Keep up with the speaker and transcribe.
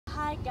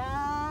Hi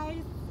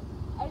guys,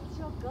 it's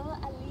your girl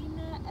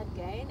Alina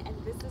again, and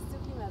this is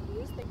Simply My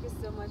Views. Thank you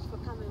so much for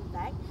coming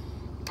back.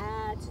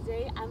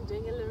 Today I'm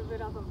doing a little bit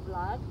of a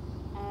vlog,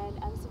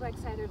 and I'm super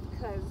excited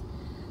because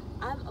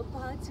I'm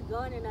about to go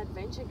on an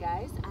adventure,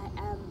 guys.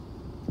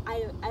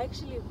 I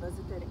actually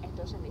visited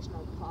Etosha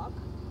National Park,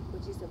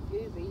 which is a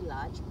very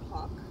large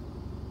park,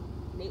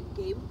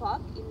 game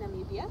park in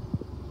Namibia.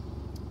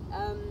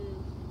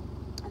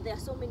 There are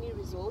so many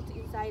resorts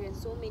inside and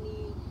so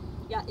many,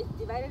 it's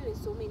divided in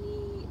so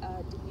many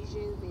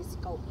divisions. There's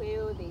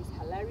Kaupeo, there's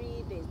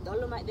Halari, there's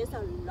Dolomite. There's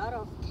a lot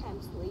of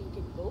camps where you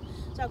can go,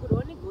 so I could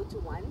only go to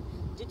one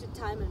due to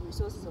time and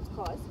resources, of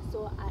course.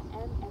 So I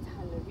am at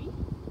Halari.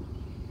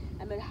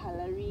 I'm at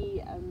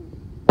Halari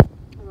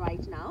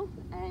right now,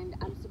 and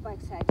I'm super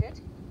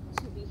excited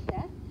to be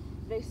here.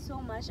 There's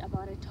so much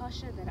about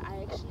Etosha that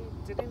I actually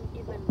didn't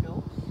even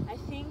know. I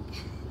think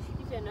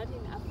if you're not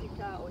in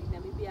Africa or in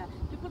Namibia,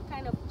 people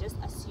kind of just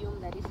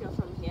assume that if you're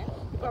from here,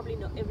 you probably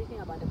know everything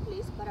about the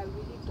place, but I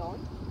really don't,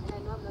 and I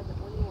know I'm not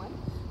the only one.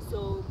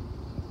 So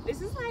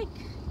this is like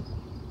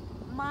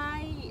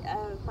my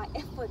my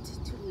effort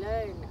to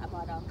learn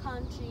about our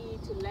country,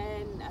 to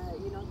learn,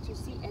 to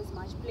see as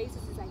much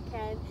places as I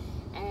can,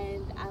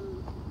 and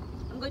I'm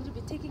going to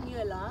be taking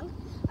you along.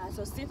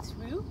 So sit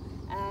through,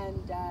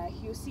 and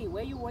you'll see.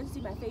 Where you won't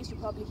see my face, you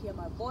probably hear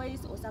my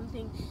voice or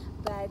something,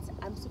 but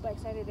I'm super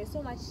excited. There's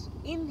so much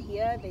in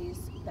here. There's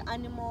the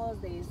animals,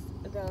 there's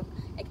the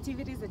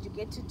activities that you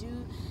get to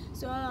do.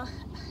 So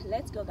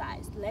let's go,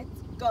 guys. Let's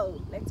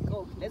go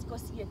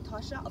see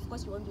Etosha. Of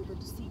course, you won't be able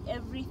to see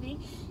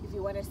everything. If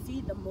you want to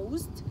see the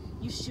most,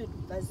 you should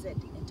visit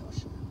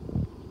Etosha.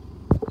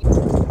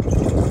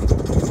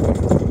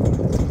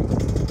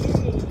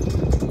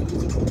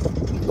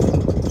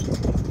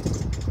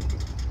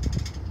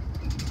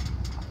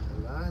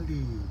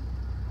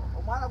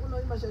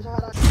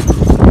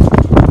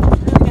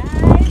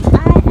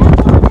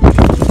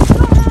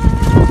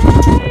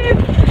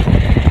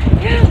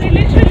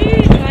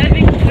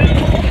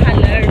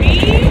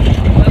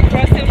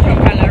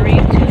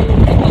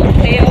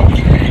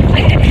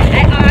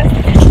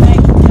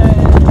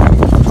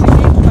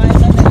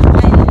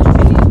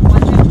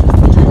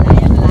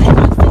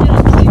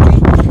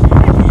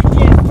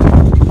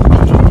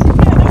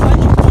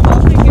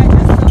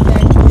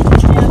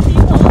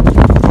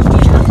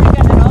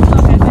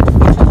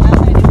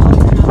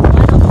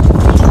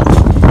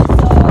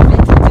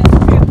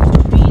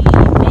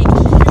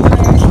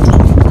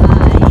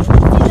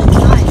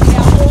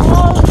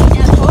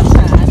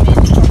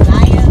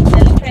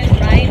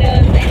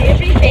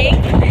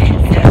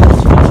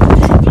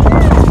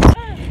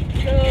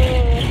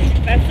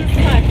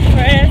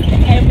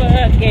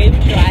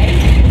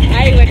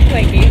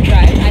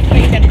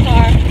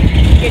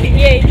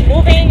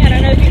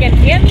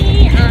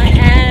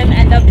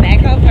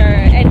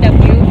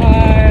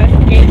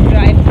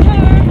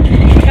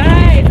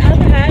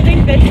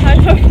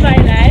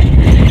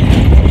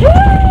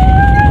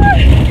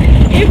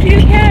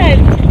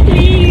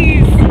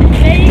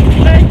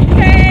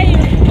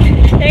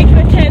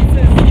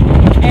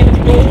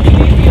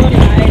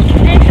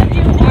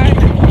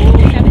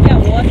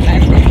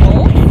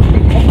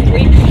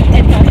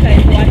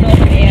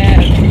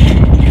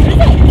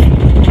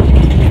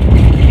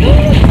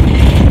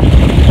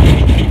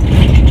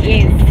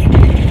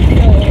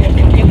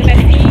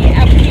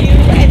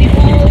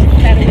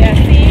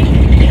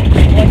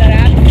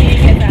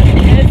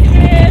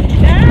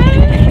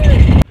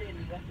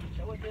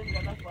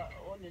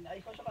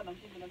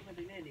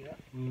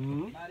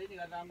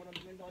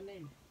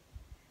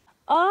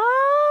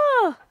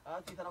 Oh!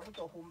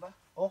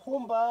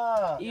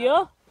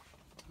 Yeah.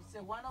 It's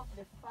one of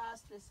the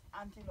fastest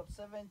antelope,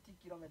 70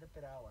 km/h.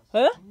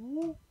 Huh?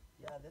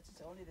 Yeah, that's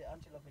only the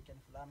antelope that can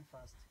fly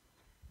fast.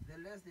 The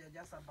rest, they are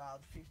just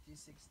about 50,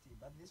 60,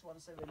 but this one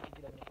 70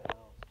 km/h.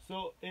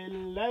 So a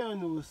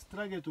lion will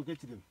struggle to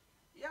catch them?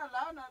 Yeah,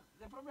 lion,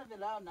 the problem with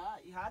the lion,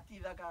 he had to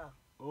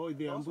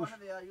they ambush.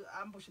 You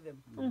ambush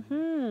them.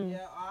 Mm-hmm.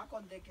 Yeah, I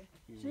can't take it.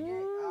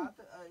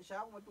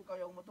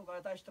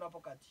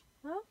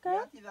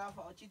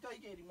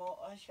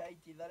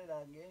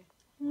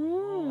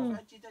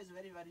 Cheetah is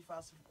very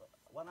fast,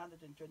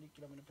 120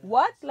 km/h.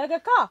 What? Like a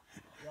car?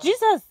 Yeah.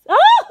 Jesus!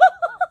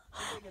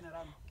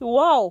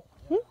 Wow!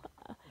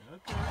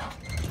 Okay.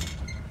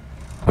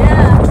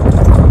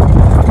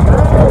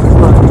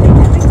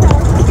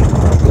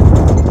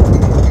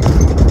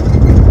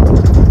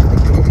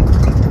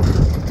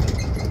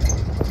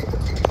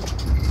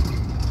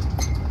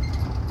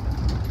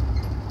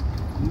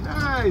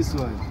 Nice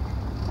one.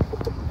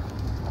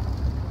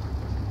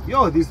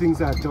 Yo, these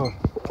things are tall.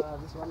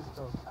 This one is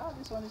tall.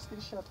 This one is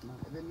still short, man.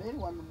 The male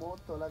one more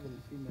taller than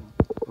the female.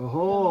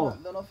 Oh.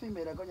 The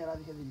female, they're going to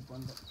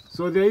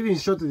so they're even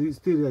shorter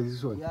still than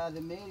this one? Yeah,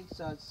 the male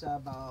is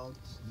about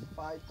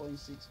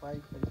 5.6,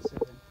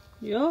 5.7.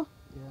 Yeah?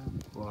 Yeah.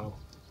 Wow.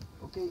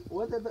 Okay,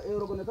 what are the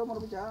European on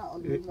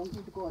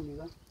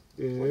the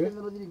Eh.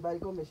 Ndio zili mbali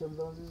kwa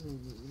mshamba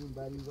zili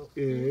mbali zo.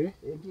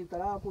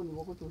 Kitara ko ni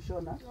ko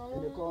tushona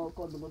ene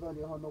ko ndugo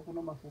ndio hono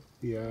kuno mafu.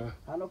 Yeah.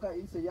 Hano ka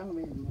inse young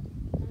man.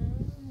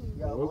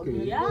 Yeah,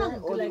 Okay. Yeah,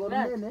 like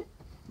that.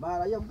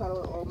 Mara ya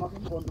mkaro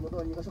mafu ko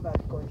ndugo ndio kasoka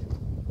konjo.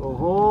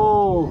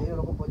 Oho.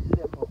 Yo ko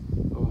pojile ko.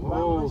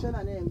 Oho.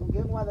 Mashana ne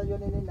ngengwada yo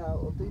nene na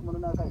otu imono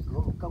na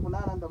ka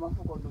kunara ndo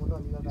mafu ko ndugo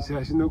ndio ka.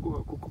 Sashino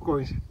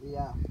kukonja.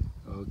 Yeah.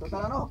 Okay.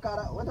 Tokara no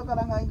kara, wato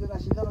kara ngai nga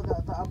shindano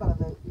ta abara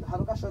the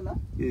haruka shona.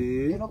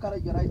 No kara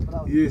your right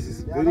brown. Yes,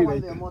 it's The very other one,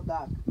 light. they are more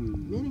dark.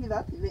 Meaning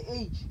that the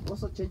age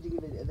also changing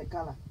the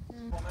color.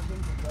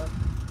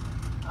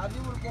 Have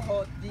you will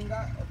go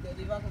dinga of the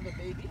river of the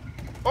baby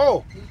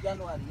Oh, till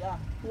January? Yeah.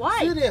 Why?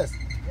 serious?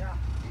 Yeah.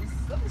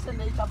 It's a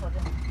nature for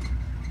them.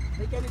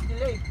 They can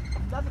delay.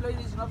 That delay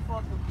is not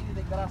for to kill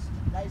the grass.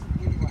 That is the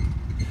green one.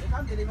 They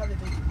can't deliver the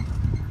baby.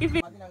 If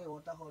it, Madina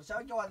water hole. Shall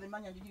we the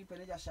man you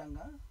peleja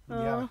shanga?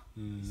 Yeah.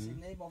 It's the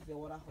name of the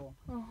water hole.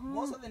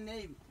 Most of the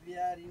name we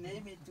are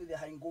renaming to the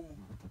Haingumu.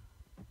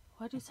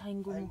 what is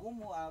Haingumu?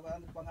 Haingumu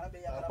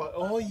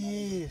Oh,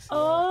 yes.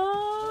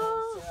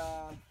 Oh.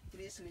 those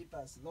tree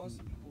sleepers, those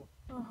people.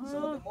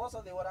 So most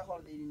of the water hole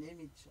they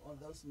rename it on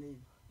those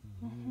names.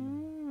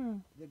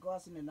 They go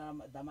us in the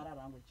Damara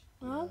language.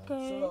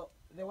 Okay. So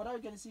the water you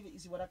can see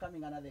is water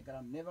coming under the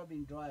ground, never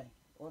been dry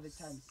all the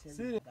time.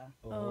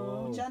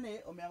 Oh.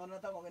 Chane omeangana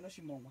tango ngeno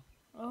shimongo.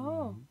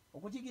 Oh.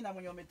 Okuchiki na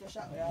mwenye umetosha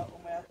ya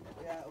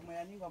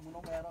umeyaningwa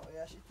muno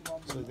ya shiti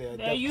mambo. So they are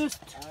They're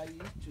used. I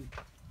used to.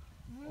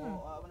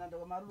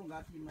 Nando maruru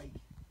ngati maiki.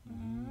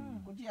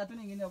 Kuti atu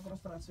ningine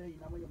cross transfer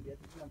ina mwenye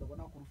mbiati nando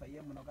kona kurufa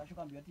yemo na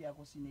kashuka mbiati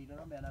yako sine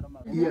ilo na roma.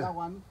 The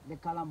one the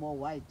color more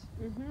white.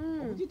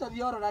 Kuti to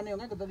dioro rane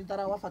ngeke to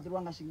ditara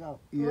wafatirwa ngashingao.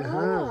 Yeah.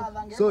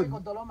 So So, ko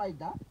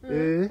dolomaita.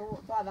 eh.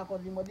 To ada ko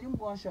dimodi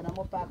mgonshona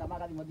mo paka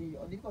maka dimodi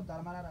odiko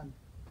tarmararana.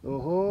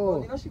 Oho.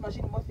 Odino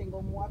shimashini mo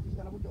fingo mo ati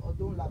sana kuti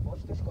odun la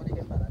posto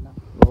shkoneke parana.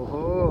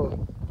 Oho.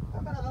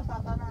 Akana da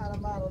fatana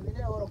aramaro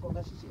dile oro ko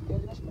gashishi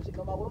odino shimashini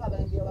no maguru kada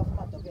ndio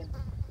bafuma token.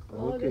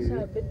 Oh, those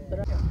are a bit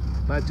brown.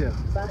 Butter.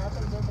 The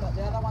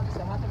other one is the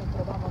Hattem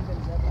Mountain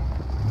Zebra.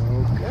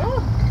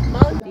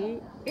 Mounty,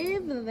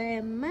 if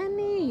the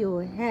money you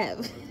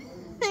have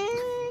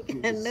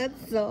cannot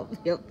solve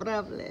your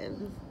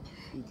problems,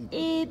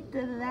 eat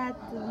that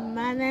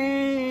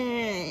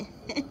money.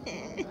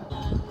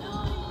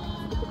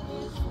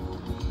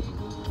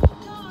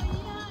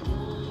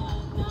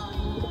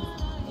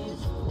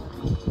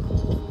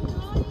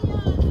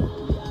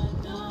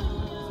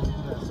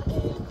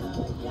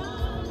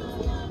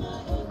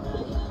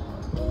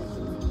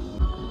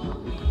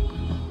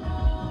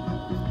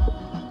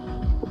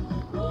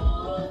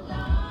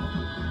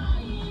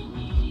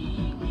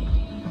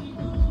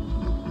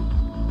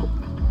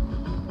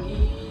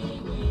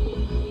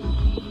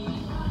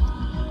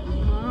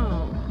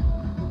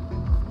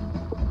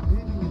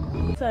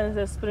 This one is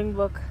a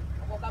springbok.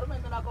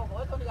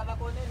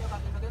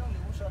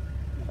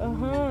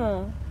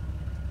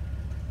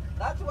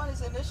 That one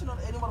is a national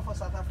animal for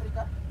South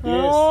Africa.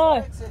 Yes. Oh,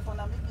 Except for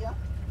Namibia.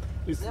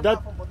 Is Zebra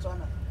that for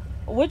Botswana.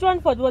 which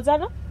one for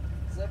Botswana?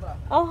 Zebra.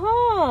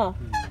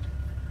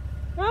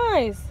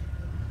 Nice.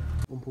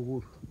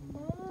 Umpuguru?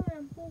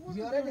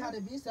 You already had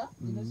a beast, huh?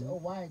 You know, a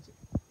white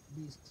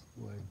beast.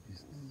 Wild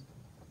beast.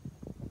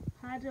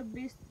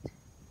 Hartebeest,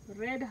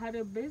 red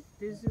hartebeest.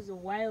 This is a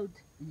wild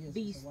Yes,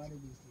 beast. It's a wild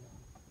beast.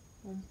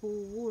 Yeah.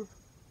 Umpuguru.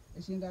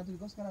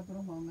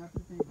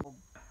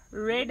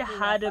 Red They were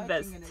hartebeest.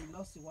 fighting and they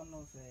lost one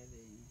of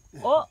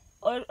the. Oh,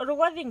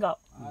 Rwathinga.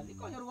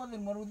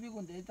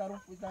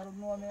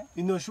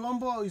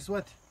 Inoshwambo is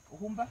what?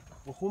 Uhumba.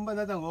 Uhumba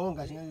nata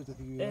ngonga shinga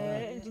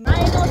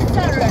tatikiwa.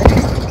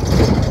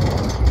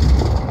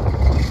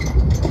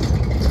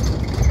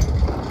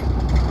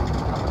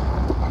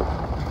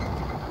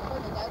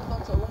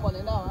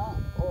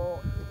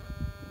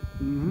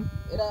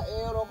 Era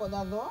euro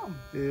dado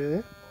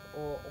Eh.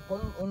 o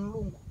con un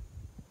lungo.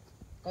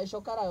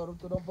 Kaisho kara yo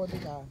ruturo body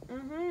ka.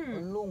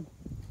 Un lungo.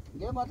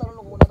 Nge mata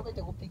lungo kuna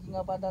kabete ku picking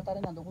up anda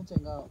tare nando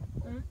kutsenga.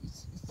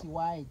 It's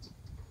white.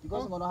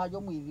 Because ngono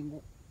hajo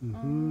mwithingu.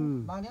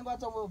 Mange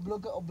ngwatsa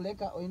block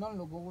obleka o ino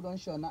logo udon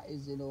shona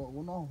is no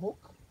uno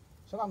hook.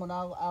 So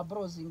ngona a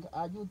browsing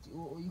a youth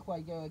ihwa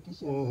ige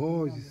kisha.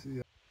 Oho,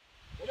 yeah.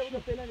 Ule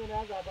kutopena nyo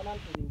naanza hapa na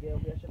mtulinge ya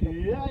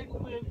Yeah,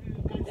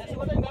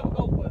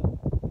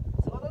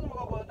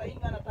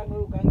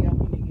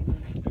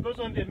 because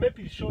on the map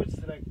it shows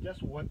like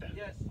just water.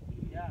 Yes,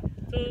 yeah.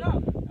 So, You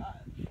know,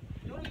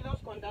 during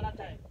those Kondana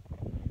time,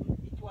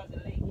 it was a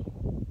lake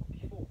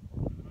before.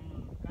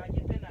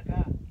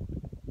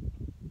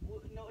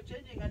 No,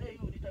 changing and you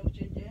need to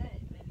change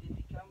it, they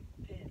become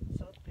pen,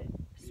 salt pen.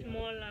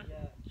 smaller.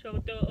 Yeah. So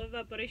the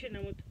evaporation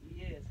amount.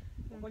 Yes.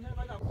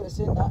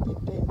 Presenta a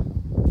pen.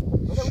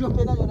 Ule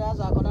kutopena nyo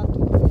naanza hapa na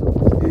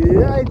mtulinge.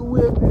 Yeah, I go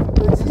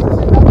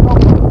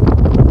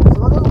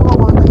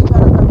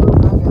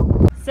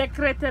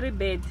Secretary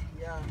bed.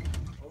 Yeah.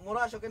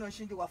 Murasho keno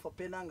shindi wa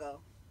fopenanga.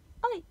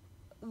 Ai,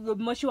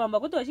 moshi wamba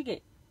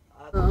kutoshike.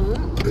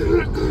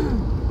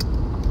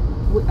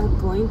 We are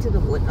going to the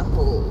water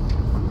hole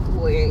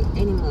where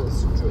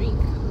animals drink,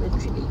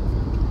 literally.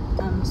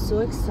 I'm so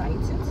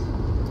excited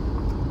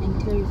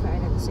and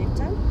terrified at the same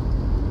time.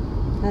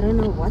 I don't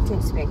know what to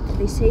expect.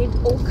 They said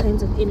all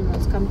kinds of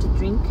animals come to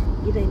drink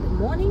either in the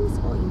mornings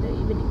or in the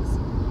evenings.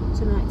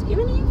 So now it's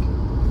evening.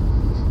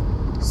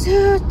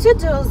 So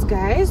toodles,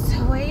 guys.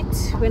 Wait,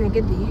 when I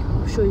get there,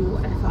 I'll show you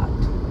what I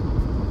found.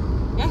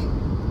 Yeah.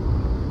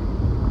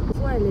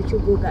 Before I let you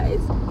go, guys,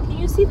 can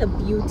you see the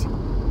beauty?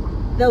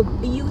 The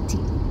beauty.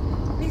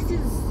 This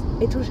is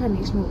Etosha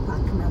National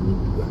Park,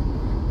 Namibia.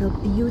 The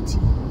beauty.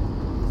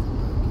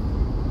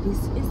 This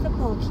is the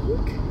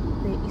parking.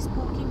 There is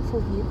parking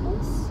for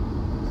vehicles.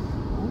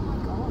 Oh my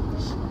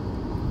gosh.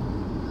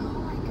 Oh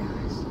my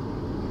gosh.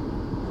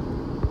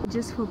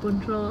 Just for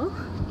control.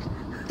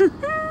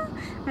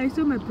 I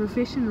saw my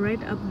profession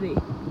right up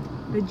there.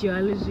 The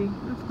geology.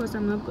 Of course,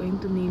 I'm not going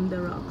to name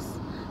the rocks.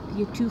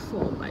 They're too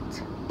far,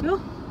 but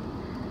yo,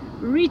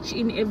 rich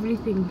in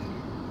everything.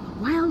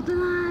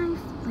 Wildlife,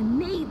 the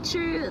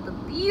nature, the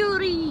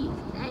beauty.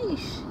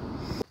 Nice.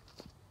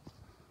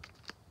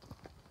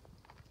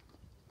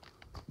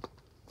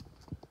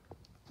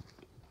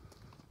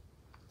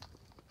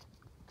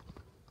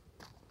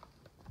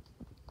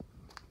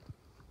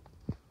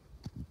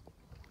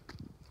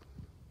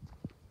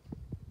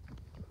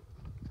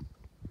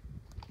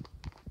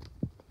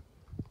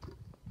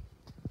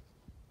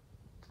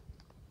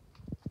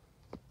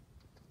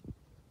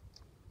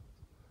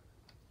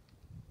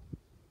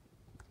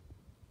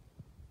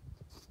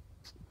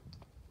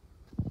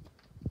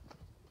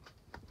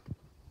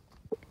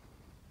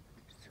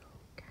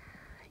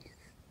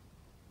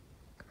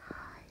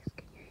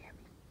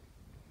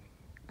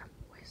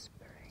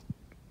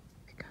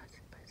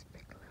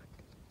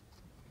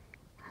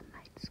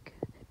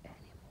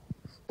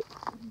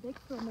 Back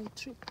from my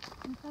trip.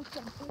 In fact,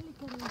 I'm only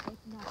coming back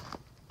now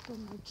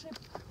from my trip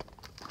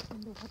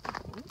in the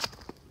waterfall.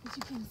 As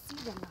you can see,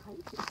 the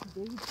light is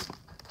very dark.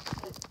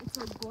 It's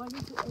like going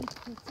to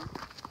 8:30,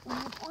 and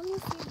I've only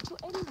seen 2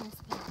 animals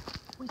here,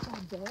 which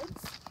are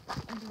birds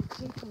and the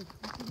jackals.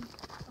 I think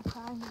a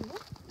car here.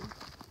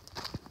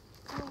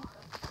 So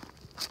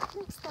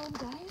next time,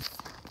 guys,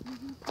 if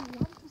you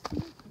want to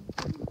see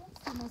animals,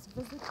 you must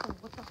visit the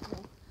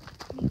waterfall.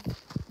 Please.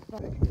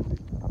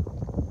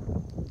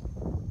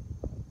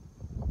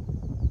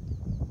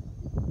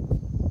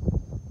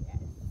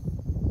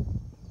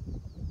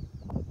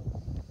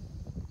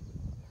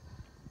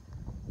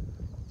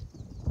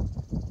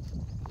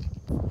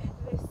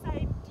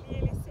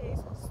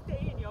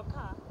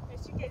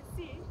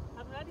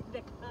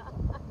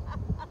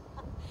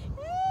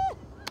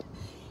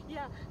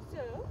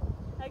 So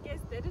I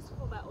guess that is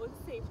for my own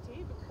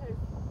safety, because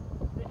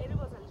the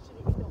animals are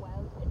literally in the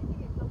wild. Anything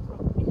can come from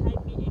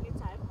behind me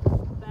anytime.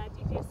 But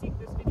if you're seeing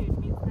this video, it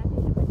means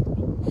nothing happened to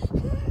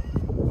me.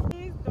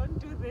 Please don't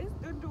do this.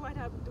 Don't do what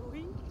I'm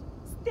doing.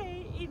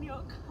 Stay in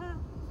your car.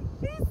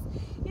 This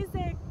is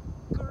a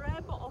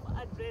grab of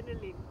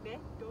adrenaline.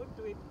 Don't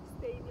do it.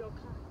 Stay in your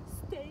car.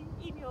 Stay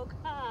in your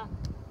car.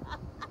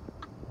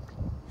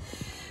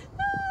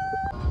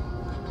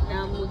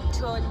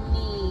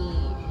 Namutoni.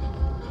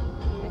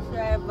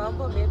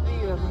 Maybe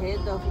you have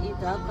heard of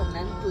Ida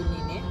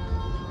Konantunine.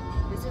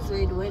 This is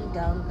where it went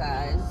down,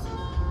 guys.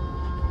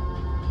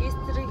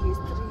 History.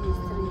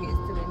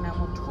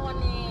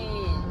 Namutoni.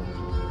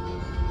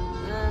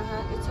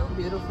 It's so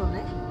beautiful,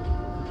 eh?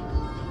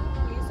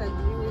 Please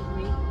agree with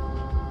me.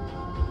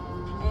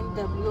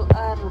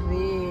 NWRV.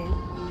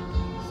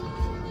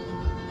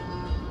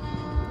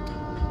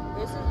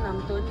 This is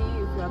Namtoni.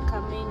 If you are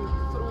coming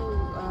through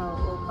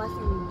or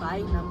passing by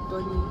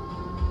Namtoni,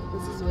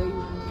 this is where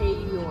you pay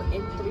your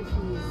entry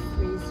fees.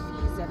 There is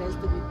fees that has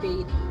to be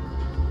paid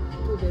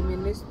to the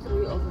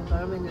Ministry of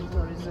Environment and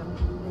Tourism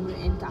when you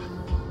enter.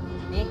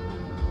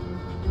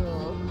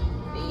 So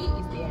there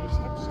is the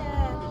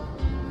reception.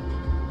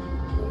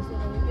 There's a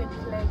Namibian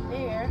flag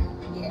there.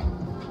 Yeah,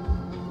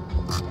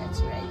 that's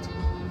right.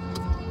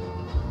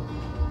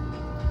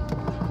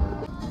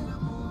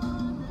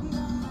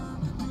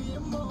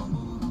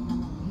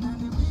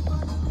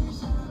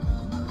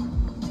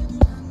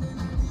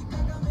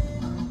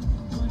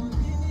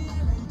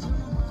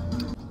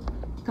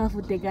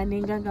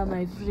 Kafutekanenganga,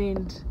 my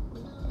friend.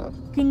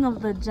 King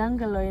of the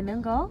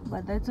jungle,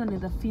 but that's only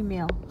the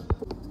female.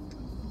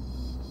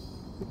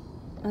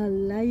 A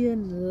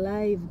lion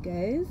live,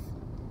 guys.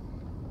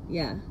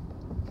 Yeah.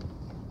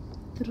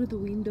 Through the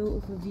window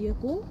of a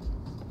vehicle.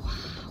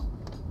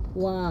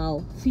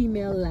 Wow.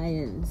 Female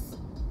lions.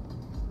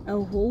 A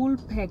whole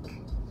pack.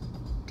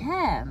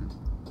 Damn.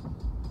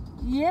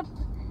 Yep.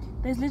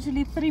 There's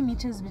literally 3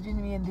 meters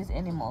between me and these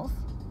animals.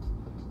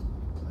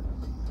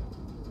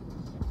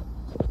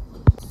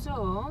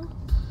 So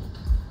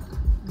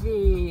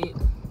the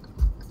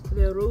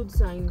road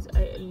signs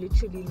are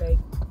literally like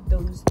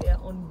those. They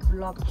are on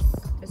blocks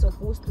as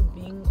opposed to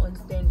being on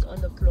stands on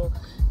the floor,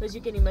 because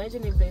you can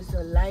imagine if there's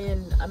a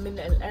lion,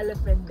 an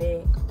elephant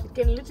there, it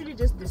can literally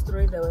just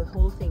destroy the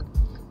whole thing.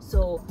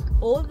 So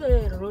all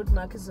the road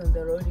markers on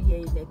the road here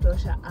in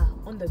Etosha are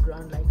on the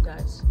ground like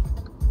that,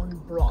 on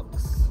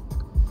blocks.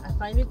 I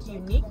find it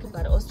unique,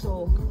 but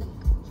also,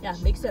 yeah,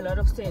 makes a lot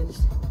of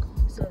sense.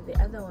 So the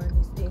other one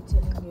is there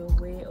telling you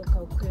where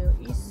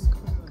Okaukweo is.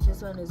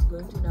 This one is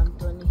going to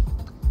Namtoni.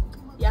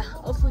 Yeah,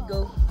 off we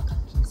go.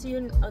 See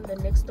you on the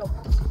next stop.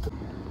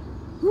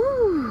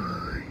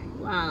 Whew.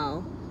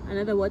 Wow,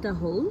 another water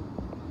hole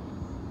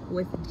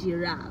with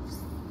giraffes.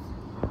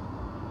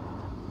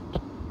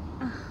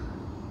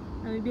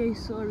 Namibia is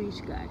so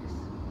rich, guys.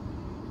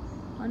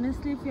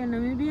 Honestly, if you're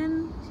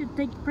Namibian, you should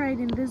take pride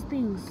in these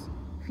things.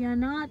 If you're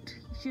not,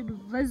 you should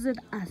visit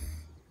us.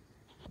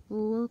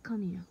 We'll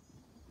welcome you.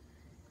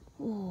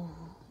 Oh,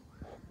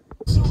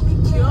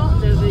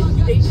 the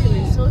vegetation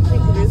is so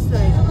thick this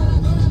side.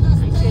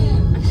 I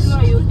can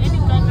assure you, any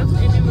kind of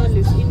animal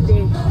is in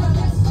there.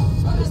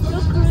 We're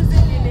still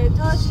cruising in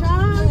Etosha.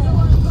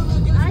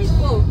 I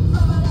go.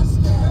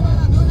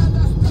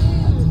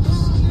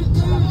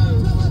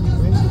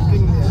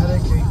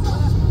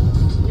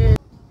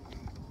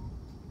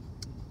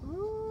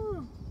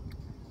 Ooh,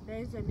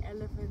 there's an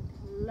elephant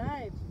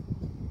live.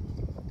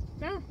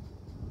 Yeah.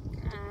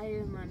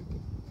 Aye, man.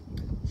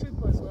 Trip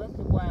was worth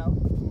the while.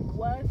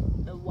 Worth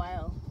the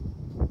while.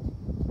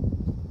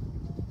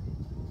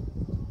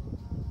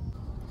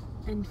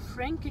 And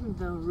flanking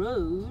the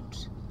road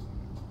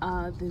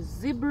are the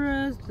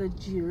zebras, the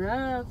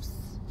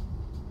giraffes.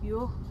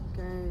 Yo,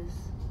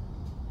 guys.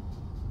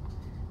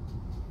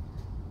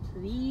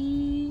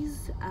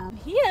 These are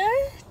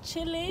here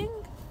chilling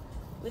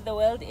with the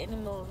wild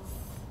animals.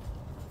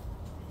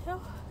 Yo,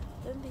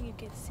 don't think you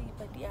can see,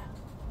 but yeah,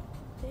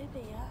 there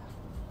they are.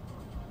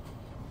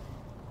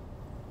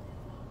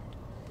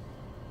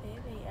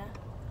 There they are.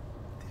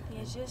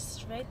 They're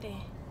just right there.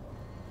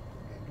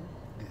 They look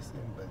the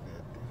same, but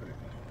they're different.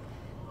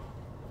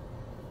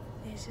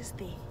 They're just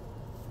there.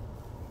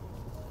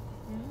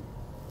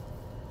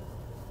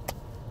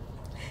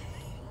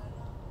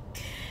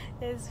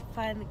 It's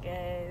fun,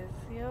 guys.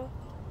 Yo,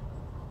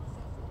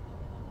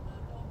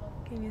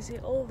 can you see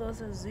all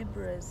those are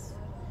zebras?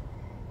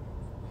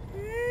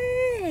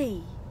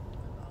 Hey!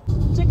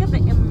 Check out the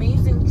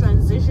amazing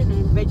transition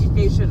in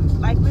vegetation.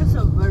 Like there's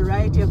a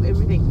variety of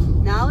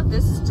everything. Now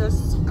this is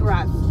just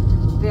grass.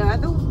 The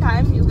other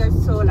time you guys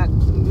saw like a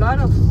lot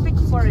of thick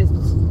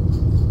forests.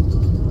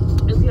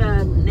 If you're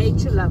a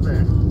nature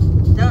lover,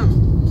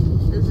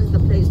 damn, this is the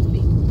place to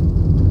be.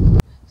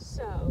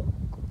 So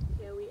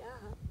here we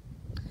are.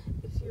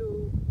 If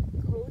you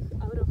go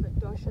out of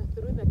Etosha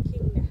through the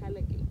King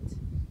Nahala gate,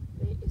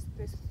 there is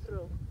this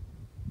throne.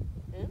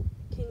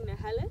 King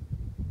Nahala,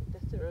 the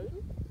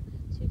throne.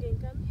 So you can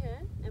come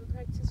here and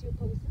practice your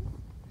poses,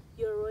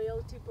 your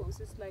royalty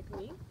poses like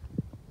me.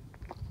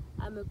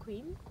 I'm a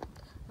queen,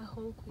 a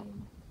whole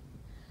queen.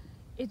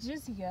 It's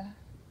just here.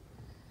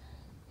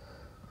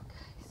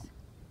 Guys,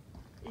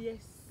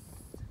 yes.